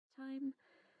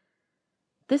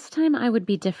This time I would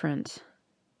be different.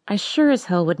 I sure as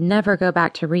hell would never go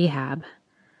back to rehab.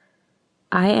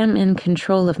 I am in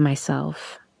control of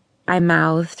myself, I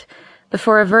mouthed,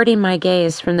 before averting my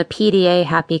gaze from the PDA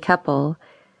happy couple.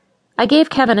 I gave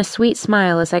Kevin a sweet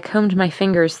smile as I combed my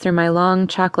fingers through my long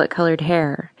chocolate-colored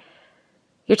hair.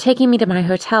 "You're taking me to my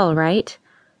hotel, right?"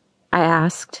 I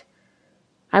asked.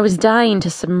 I was dying to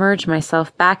submerge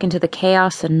myself back into the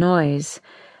chaos and noise,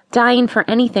 dying for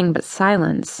anything but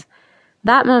silence.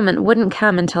 That moment wouldn't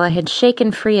come until I had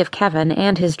shaken free of Kevin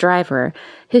and his driver,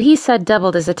 who he said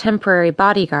doubled as a temporary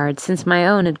bodyguard since my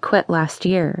own had quit last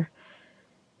year.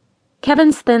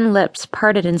 Kevin's thin lips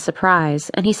parted in surprise,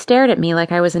 and he stared at me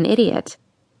like I was an idiot.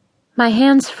 My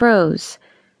hands froze,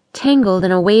 tangled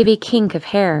in a wavy kink of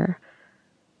hair.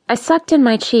 I sucked in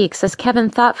my cheeks as Kevin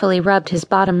thoughtfully rubbed his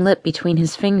bottom lip between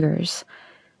his fingers.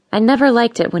 I never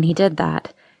liked it when he did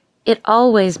that. It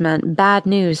always meant bad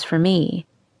news for me.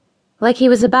 Like he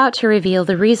was about to reveal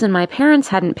the reason my parents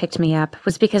hadn't picked me up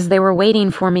was because they were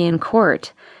waiting for me in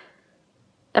court.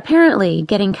 Apparently,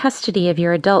 getting custody of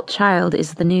your adult child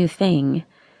is the new thing.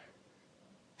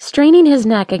 Straining his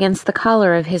neck against the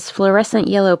collar of his fluorescent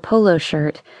yellow polo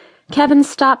shirt, Kevin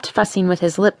stopped fussing with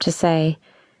his lip to say,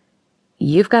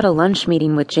 "You've got a lunch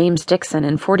meeting with James Dixon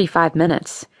in 45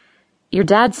 minutes. Your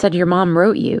dad said your mom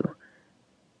wrote you."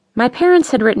 My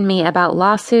parents had written me about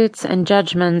lawsuits and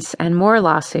judgments and more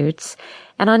lawsuits,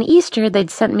 and on Easter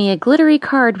they'd sent me a glittery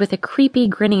card with a creepy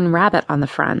grinning rabbit on the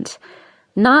front.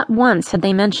 Not once had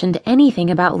they mentioned anything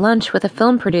about lunch with a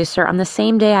film producer on the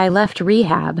same day I left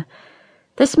rehab.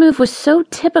 This move was so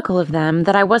typical of them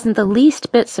that I wasn't the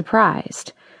least bit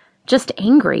surprised. Just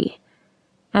angry.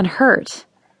 And hurt.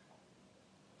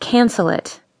 "Cancel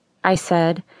it," I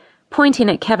said, pointing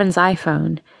at Kevin's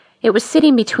iPhone. It was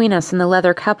sitting between us in the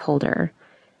leather cup holder.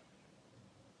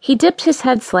 He dipped his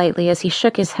head slightly as he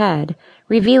shook his head,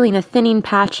 revealing a thinning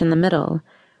patch in the middle.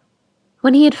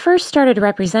 When he had first started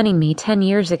representing me 10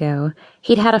 years ago,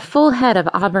 he'd had a full head of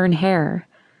auburn hair.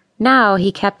 Now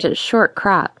he kept it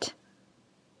short-cropped.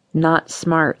 "Not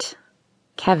smart,"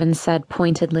 Kevin said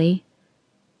pointedly.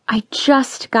 "I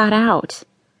just got out."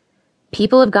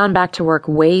 "People have gone back to work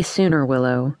way sooner,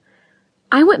 Willow."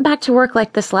 "I went back to work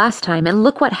like this last time, and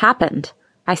look what happened,"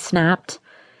 I snapped.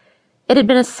 It had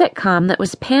been a sitcom that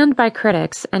was panned by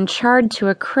critics and charred to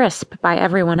a crisp by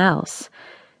everyone else.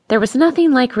 There was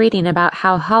nothing like reading about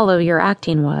how hollow your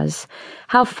acting was,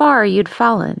 how far you'd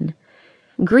fallen.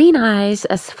 Green eyes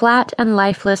as flat and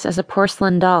lifeless as a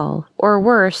porcelain doll, or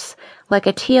worse, like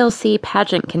a TLC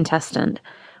pageant contestant,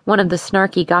 one of the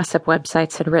snarky gossip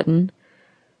websites had written.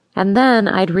 And then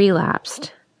I'd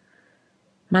relapsed.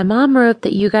 "My mom wrote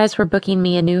that you guys were booking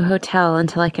me a new hotel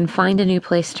until I can find a new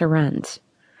place to rent,"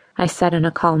 I said in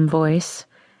a calm voice.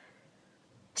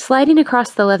 Sliding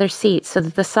across the leather seat so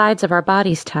that the sides of our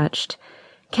bodies touched,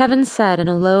 Kevin said in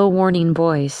a low, warning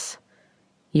voice,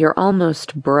 "You're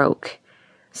almost broke,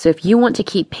 so if you want to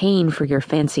keep paying for your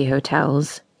fancy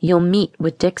hotels, you'll meet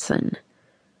with Dixon."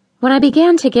 When I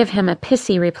began to give him a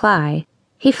pissy reply,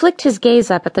 he flicked his gaze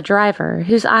up at the driver,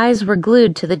 whose eyes were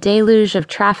glued to the deluge of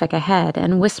traffic ahead,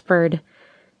 and whispered,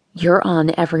 "You're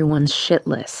on everyone's shit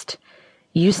list.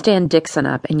 You stand Dixon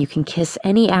up and you can kiss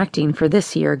any acting for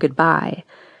this year goodbye,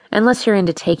 unless you're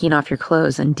into taking off your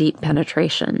clothes and deep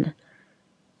penetration."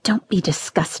 "Don't be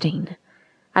disgusting,"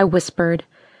 I whispered,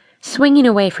 swinging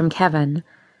away from Kevin.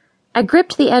 I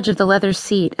gripped the edge of the leather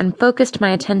seat and focused my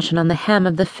attention on the hem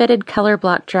of the fitted color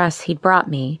block dress he'd brought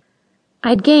me.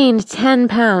 I'd gained 10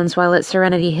 pounds while at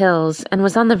Serenity Hills and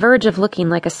was on the verge of looking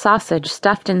like a sausage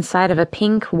stuffed inside of a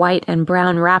pink, white, and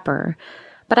brown wrapper,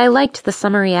 but I liked the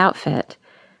summery outfit.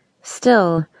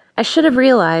 Still, I should have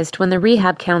realized when the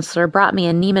rehab counselor brought me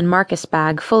a Neiman Marcus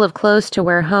bag full of clothes to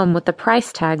wear home with the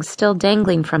price tags still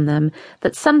dangling from them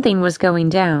that something was going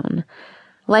down,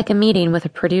 like a meeting with a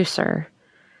producer.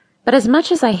 But as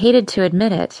much as I hated to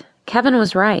admit it, Kevin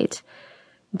was right.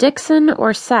 Dixon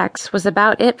or sex was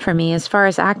about it for me as far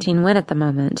as acting went at the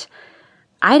moment.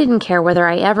 I didn't care whether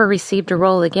I ever received a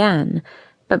role again,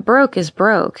 but broke is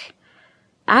broke.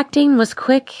 Acting was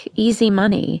quick, easy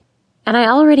money, and I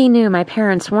already knew my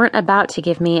parents weren't about to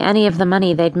give me any of the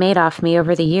money they'd made off me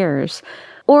over the years,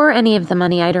 or any of the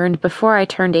money I'd earned before I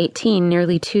turned 18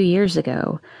 nearly 2 years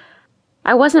ago.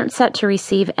 I wasn't set to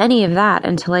receive any of that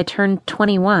until I turned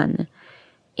 21,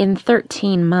 in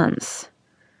 13 months.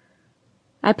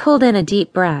 I pulled in a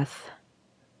deep breath.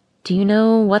 Do you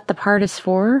know what the part is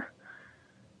for?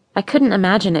 I couldn't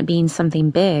imagine it being something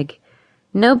big.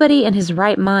 Nobody in his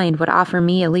right mind would offer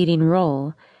me a leading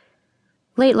role.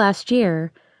 Late last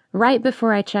year, right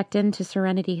before I checked into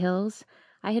Serenity Hills,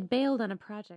 I had bailed on a project.